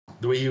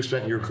the way you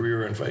spent your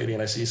career in fighting,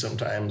 I see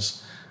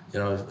sometimes, you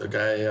know, a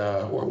guy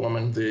or a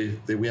woman,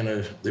 they win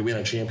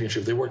a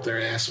championship. They work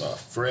their ass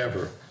off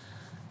forever,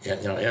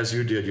 and you know, as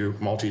you did, you're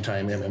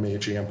multi-time MMA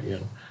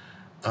champion.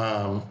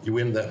 You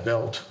win that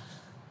belt.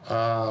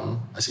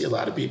 I see a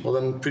lot of people,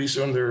 and pretty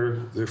soon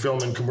they're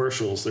filming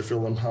commercials. They're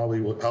filming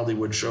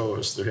Hollywood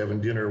shows. They're having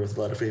dinner with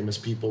a lot of famous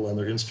people on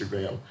their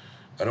Instagram.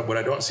 What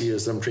I don't see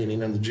is them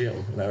training in the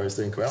gym. And I always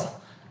think,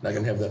 well, I'm not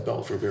gonna have that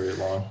belt for very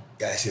long.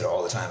 Yeah, I see it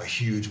all the time. A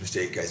huge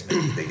mistake guys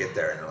make. They get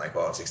there and they're like,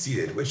 "Well, I've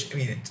succeeded," which I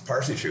mean, it's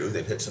partially true.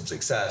 They've hit some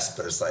success,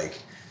 but it's like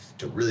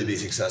to really be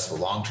successful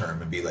long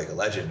term and be like a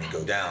legend and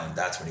go down.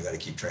 That's when you got to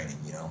keep training.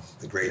 You know,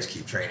 the greats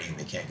keep training.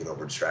 They can't get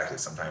over distracted.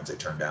 Sometimes they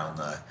turn down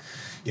the,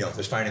 you know,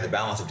 there's finding the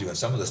balance of doing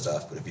some of the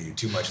stuff, but if you do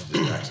too much of the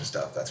distraction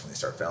stuff, that's when they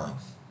start failing.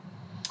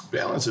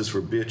 Balance is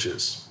for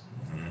bitches.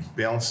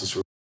 Balance is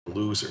for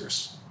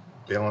losers.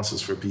 Balance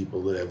is for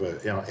people that have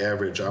a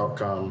average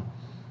outcome,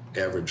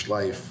 average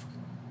life,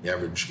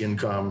 average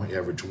income,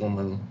 average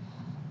woman.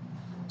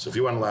 So if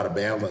you want a lot of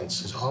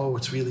balance, it's, oh,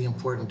 what's really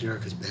important,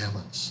 Derek, is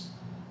balance.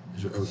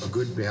 A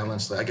good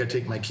balance. I got to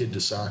take my kid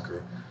to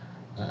soccer.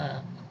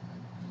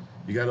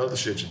 You got other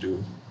shit to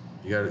do.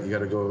 You got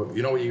to go.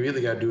 You know what you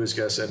really got to do is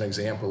got to set an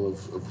example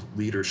of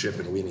leadership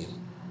and winning.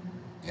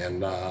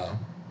 And I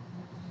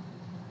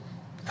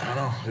don't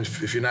know,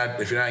 if you're not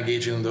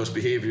engaging in those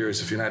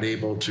behaviors, if you're not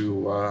able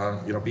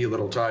to be a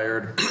little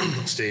tired,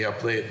 stay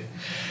up late,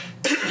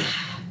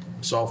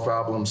 solve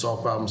problems,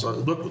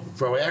 look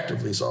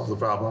proactively, solve the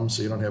problems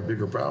so you don't have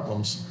bigger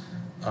problems.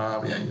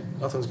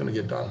 Nothing's going to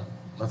get done.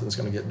 Nothing's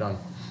going to get done.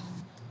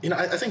 You know,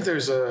 I think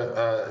there's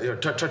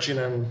touching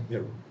on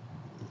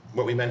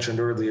what we mentioned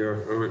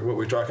earlier, or what we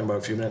were talking about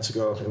a few minutes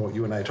ago, and what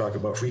you and I talk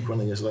about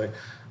frequently is like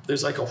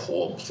there's like a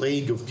whole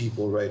plague of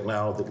people right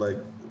now that like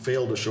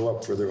fail to show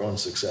up for their own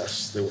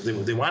success.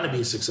 They want to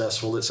be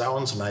successful. It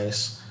sounds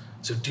nice.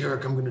 So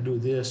Derek, I'm going to do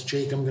this.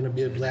 Jake, I'm going to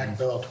be a black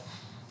belt.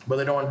 But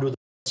they don't want to do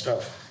the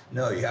stuff.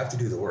 No, you have to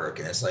do the work.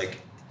 And it's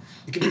like,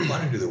 it can be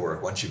fun to do the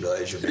work once you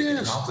realize you're making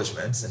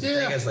accomplishments. And the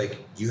thing is, like,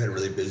 you had a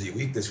really busy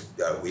week this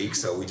week.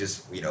 So we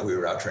just, we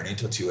were out training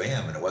until 2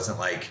 a.m. And it wasn't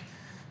like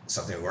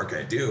something we weren't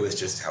going to do. It's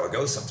just how it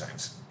goes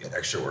sometimes. You had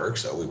extra work,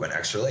 so we went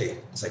extra late.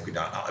 It's like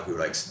not like we were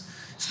like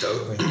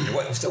stoked. I mean, it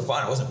was still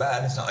fun. It wasn't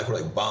bad. It's not like we're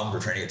like bummed.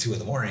 We're training at 2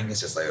 a.m. It's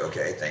just like,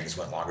 okay, things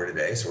went longer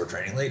today, so we're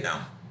training late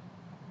now.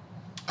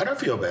 I don't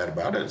feel bad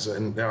about it,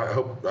 and I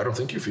don't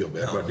think you feel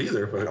bad about it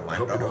either. But I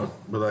hope you don't.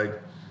 But like,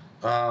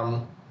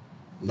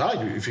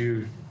 if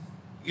you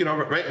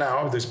right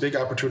now there's big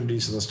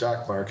opportunities in the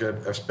stock market.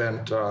 I've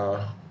spent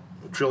 $1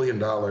 trillion,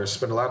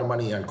 spent a lot of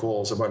money on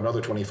Kohl's. I bought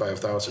another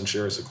 25,000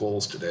 shares of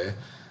Kohl's today.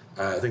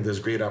 I think there's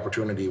great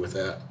opportunity with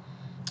that.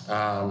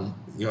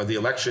 The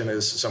election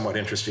is somewhat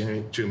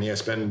interesting to me. I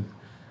spend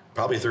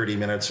probably 30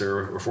 minutes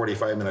or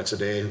 45 minutes a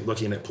day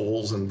looking at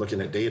polls and looking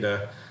at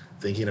data,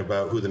 thinking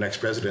about who the next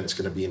president's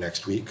going to be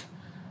next week.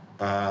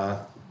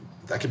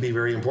 That could be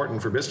very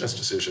important for business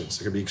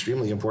decisions. It could be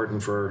extremely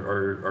important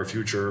for our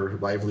future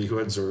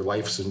livelihoods or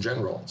lives in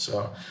general.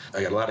 So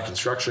I got a lot of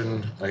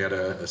construction. I got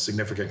a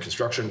significant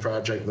construction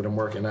project that I'm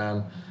working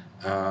on.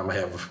 I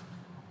have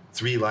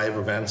 3 live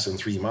events in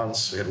 3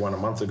 months. I had one a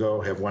month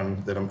ago. I have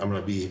one that I'm going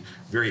to be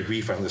very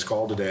brief on this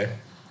call today.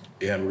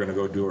 And we're going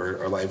to go do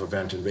our live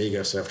event in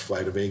Vegas. I have to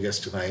fly to Vegas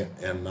tonight,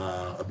 and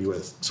I'll be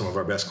with some of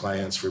our best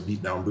clients for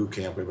Beatdown Boot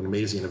Camp. We have an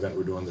amazing event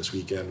we're doing this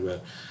weekend.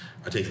 But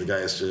I take the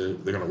guys they're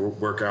going to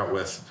work out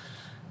with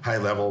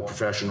high-level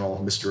professional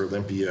Mr.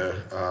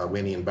 Olympia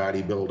winning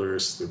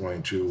bodybuilders. They're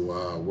going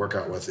to work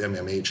out with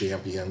MMA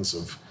champions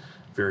of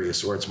various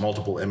sorts,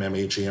 multiple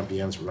MMA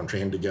champions. We're going to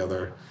train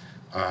together.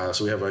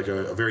 So we have like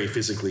a very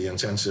physically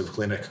intensive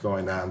clinic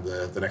going on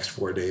the next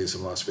 4 days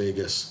in Las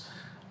Vegas.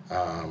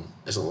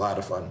 It's a lot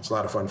of fun. It's a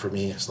lot of fun for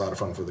me. It's a lot of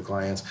fun for the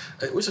clients.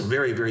 It was a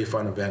very, very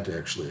fun event,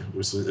 actually.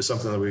 It's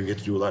something that we get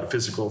to do a lot of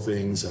physical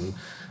things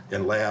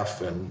and laugh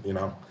and,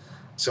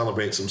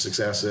 celebrate some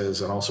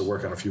successes and also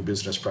work on a few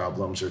business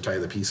problems or tie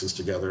the pieces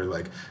together.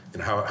 Like,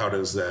 how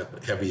does that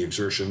heavy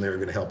exertion there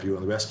going to help you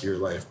in the rest of your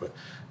life? But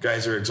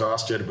guys are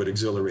exhausted but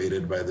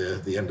exhilarated by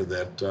the end of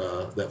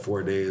that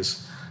 4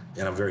 days.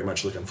 And I'm very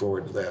much looking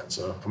forward to that.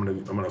 So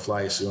I'm gonna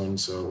fly soon.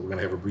 So we're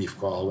gonna have a brief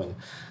call, and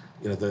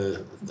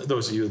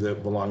those of you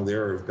that belong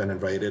there have been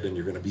invited, and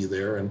you're gonna be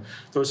there. And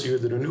those of you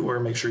that are newer,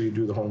 make sure you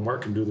do the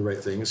homework and do the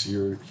right things.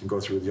 You can go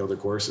through the other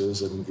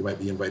courses, and you might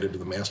be invited to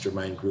the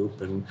mastermind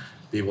group and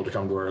be able to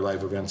come to our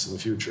live events in the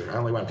future. I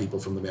only want people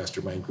from the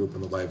mastermind group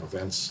and the live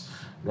events.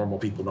 Normal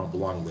people don't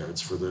belong there.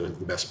 It's for the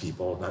best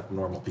people, not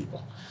normal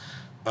people.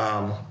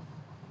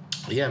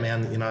 Yeah,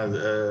 man.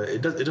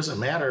 It doesn't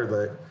matter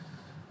that.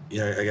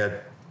 I got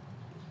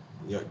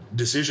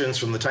decisions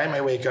from the time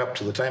I wake up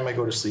to the time I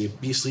go to sleep.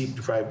 Be sleep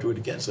deprived, do it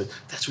again. So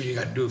that's what you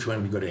got to do if you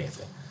want to be good at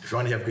anything. If you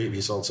want to have great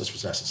results, that's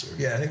what's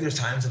necessary. Yeah, I think there's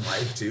times in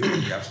life too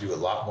you have to do a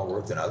lot more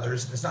work than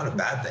others. It's not a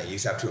bad thing. You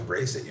just have to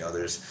embrace it.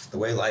 There's the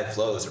way life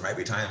flows. There might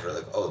be times where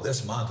like, oh,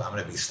 this month I'm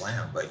going to be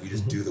slammed, but you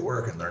just do the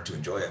work and learn to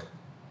enjoy it.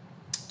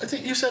 I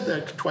think you said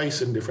that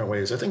twice in different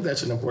ways. I think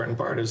that's an important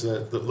part, is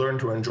that learn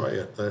to enjoy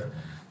it.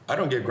 I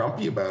don't get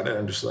grumpy about it.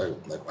 I'm just like,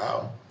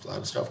 wow, it's a lot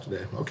of stuff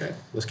today. Okay,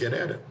 let's get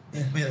at it.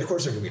 Yeah, I mean, of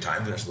course, there can be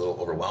times when it's a little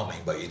overwhelming,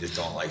 but you just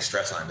don't like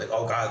stress on it. Like,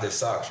 oh God, this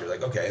sucks. You're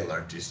like, okay,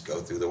 learn to just go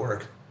through the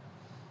work.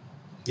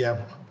 Yeah.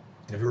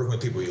 And if you're working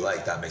with people you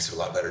like, that makes it a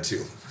lot better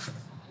too.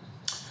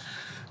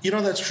 You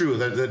know, that's true.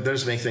 That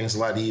does make things a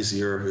lot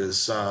easier.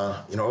 Is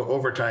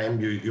over time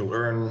you'll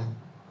earn.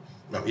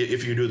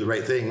 If you do the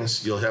right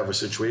things, you'll have a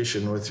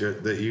situation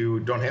that you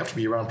don't have to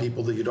be around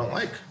people that you don't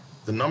like.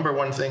 The number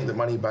one thing that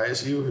money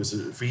buys you is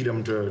the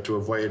freedom to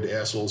avoid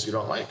assholes you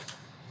don't like.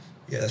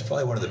 Yeah, that's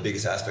probably one of the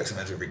biggest aspects.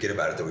 Sometimes we forget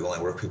about it, that we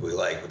only work with people we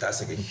like, but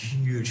that's like a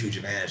huge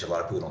advantage a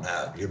lot of people don't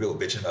have. You hear people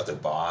bitching about their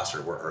boss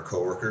or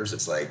coworkers.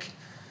 It's like,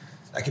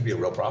 that could be a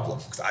real problem,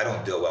 because I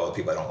don't deal well with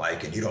people I don't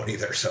like, and you don't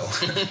either, so.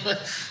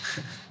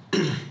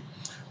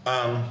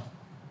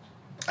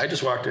 I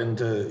just walked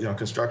into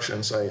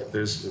construction site.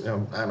 There's I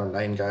don't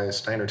know,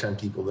 9 or 10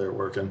 people there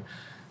working,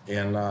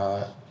 and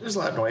there's a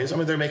lot of noise. I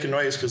mean, they're making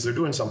noise because they're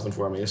doing something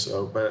for me.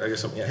 So, but I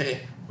guess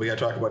hey, we got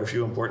to talk about a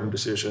few important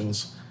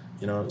decisions.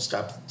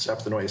 Stop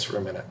the noise for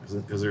a minute,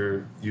 because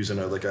they're using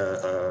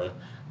a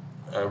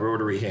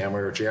rotary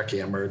hammer or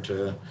jackhammer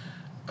to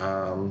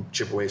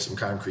chip away some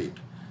concrete.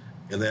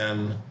 And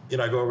then,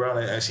 I go around,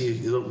 I see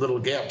little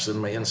gaps in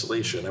my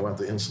insulation. I want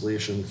the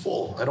insulation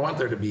full. I don't want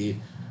there to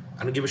be,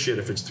 I don't give a shit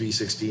if it's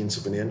 3/16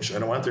 of an inch. I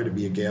don't want there to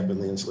be a gap in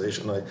the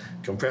insulation. I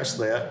compress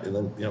that and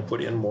then,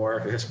 put in more.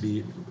 It has to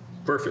be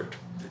perfect.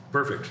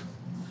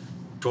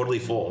 Totally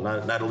full,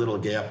 not a little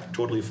gap,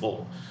 totally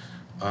full.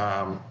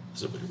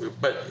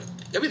 But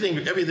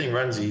everything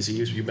runs easy.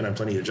 You've been on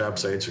plenty of job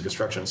sites or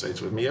construction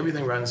sites with me.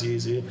 Everything runs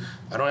easy.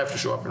 I don't have to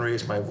show up and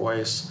raise my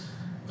voice.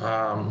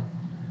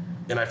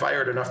 And I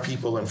fired enough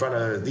people in front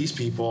of these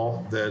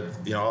people that,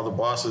 all the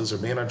bosses or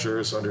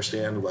managers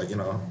understand,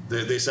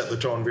 they set the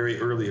tone very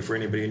early for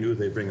anybody new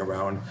they bring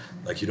around.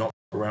 Like, you don't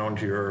fuck around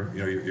here,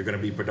 you're going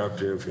to be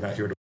productive. You're not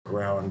here to fuck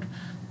around.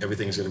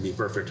 Everything's going to be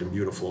perfect and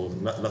beautiful.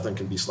 Nothing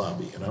can be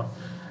sloppy,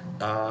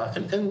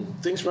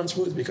 and things run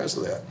smooth because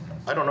of that.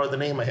 I don't know the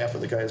name of half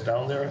of the guys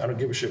down there. I don't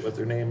give a shit what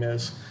their name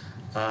is.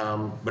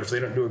 But if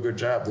they don't do a good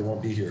job, they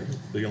won't be here.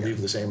 They're going to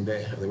leave the same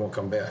day, and they won't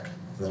come back.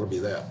 And that'll be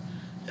that.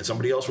 And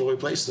somebody else will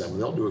replace them.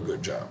 They'll do a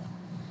good job.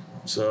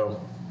 So,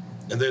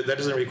 and that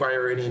doesn't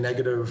require any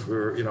negative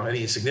or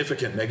any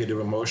significant negative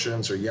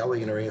emotions or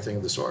yelling or anything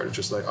of the sort. It's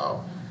just like,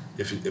 oh,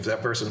 if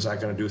that person's not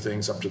going to do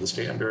things up to the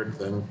standard,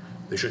 then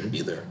they shouldn't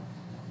be there.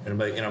 And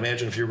like,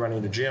 imagine if you're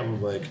running a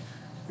gym, like,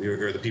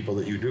 or the people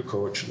that you do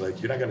coach,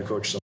 like, you're not going to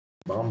coach some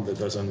bum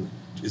that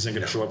isn't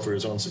going to show up for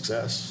his own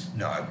success.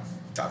 No, I've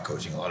stopped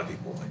coaching a lot of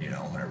people, and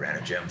when I ran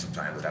a gym,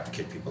 sometimes I'd have to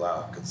kick people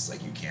out, because it's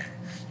like you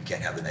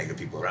can't have the negative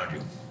people around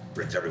you.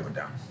 Brings everyone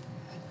down.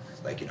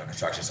 Like,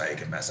 construction site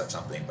can mess up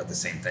something, but the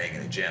same thing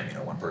in a gym,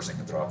 one person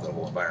can throw off the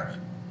whole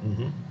environment.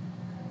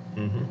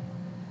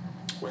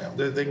 Well,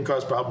 they can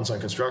cause problems on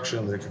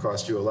construction. They can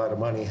cost you a lot of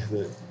money.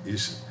 That you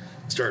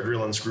start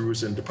drilling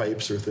screws into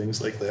pipes or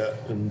things like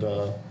that, and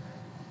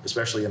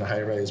especially in a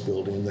high-rise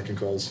building, that can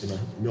cause $1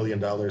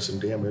 million in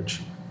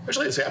damage.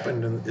 Actually, it's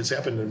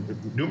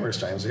happened numerous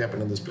times. It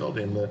happened in this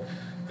building. The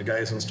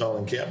guy's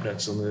installing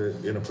cabinets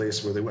in a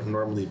place where they wouldn't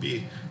normally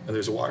be, and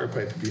there's a water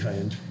pipe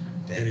behind,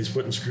 and he's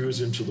putting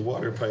screws into the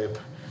water pipe,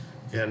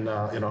 and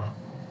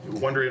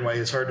wondering why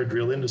it's hard to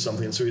drill into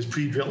something, so he's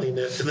pre-drilling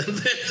it, and then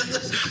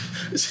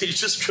so he's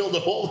just drilled a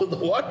hole in the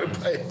water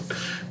pipe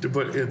to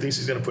put. He thinks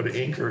he's going to put an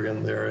anchor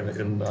in there,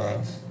 and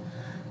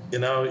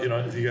you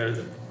got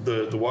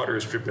the water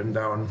is dripping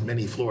down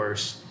many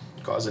floors,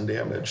 causing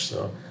damage.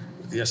 So.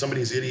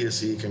 Somebody's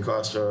idiocy can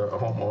cost a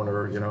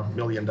homeowner, $1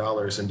 million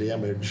in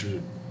damage,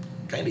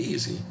 kind of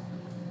easy.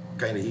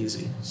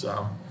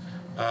 So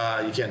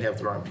you can't have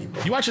the wrong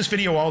people. You watch this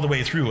video all the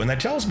way through, and that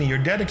tells me you're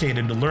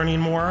dedicated to learning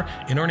more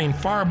and earning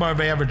far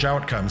above average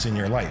outcomes in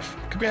your life.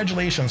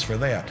 Congratulations for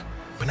that.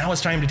 But now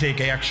it's time to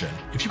take action.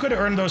 If you could have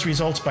earned those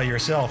results by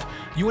yourself,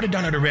 you would have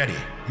done it already.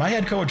 My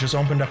head coach has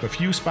opened up a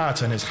few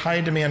spots on his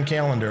high-demand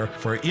calendar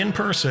for an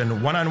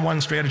in-person, one-on-one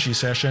strategy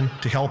session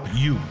to help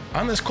you.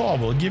 On this call,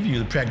 we'll give you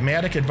the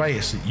pragmatic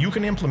advice that you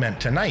can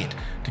implement tonight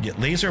to get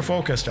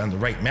laser-focused on the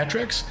right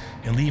metrics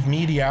and leave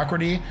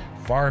mediocrity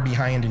far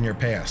behind in your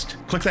past.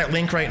 Click that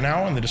link right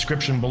now in the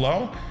description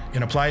below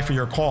and apply for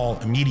your call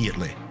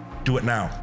immediately. Do it now.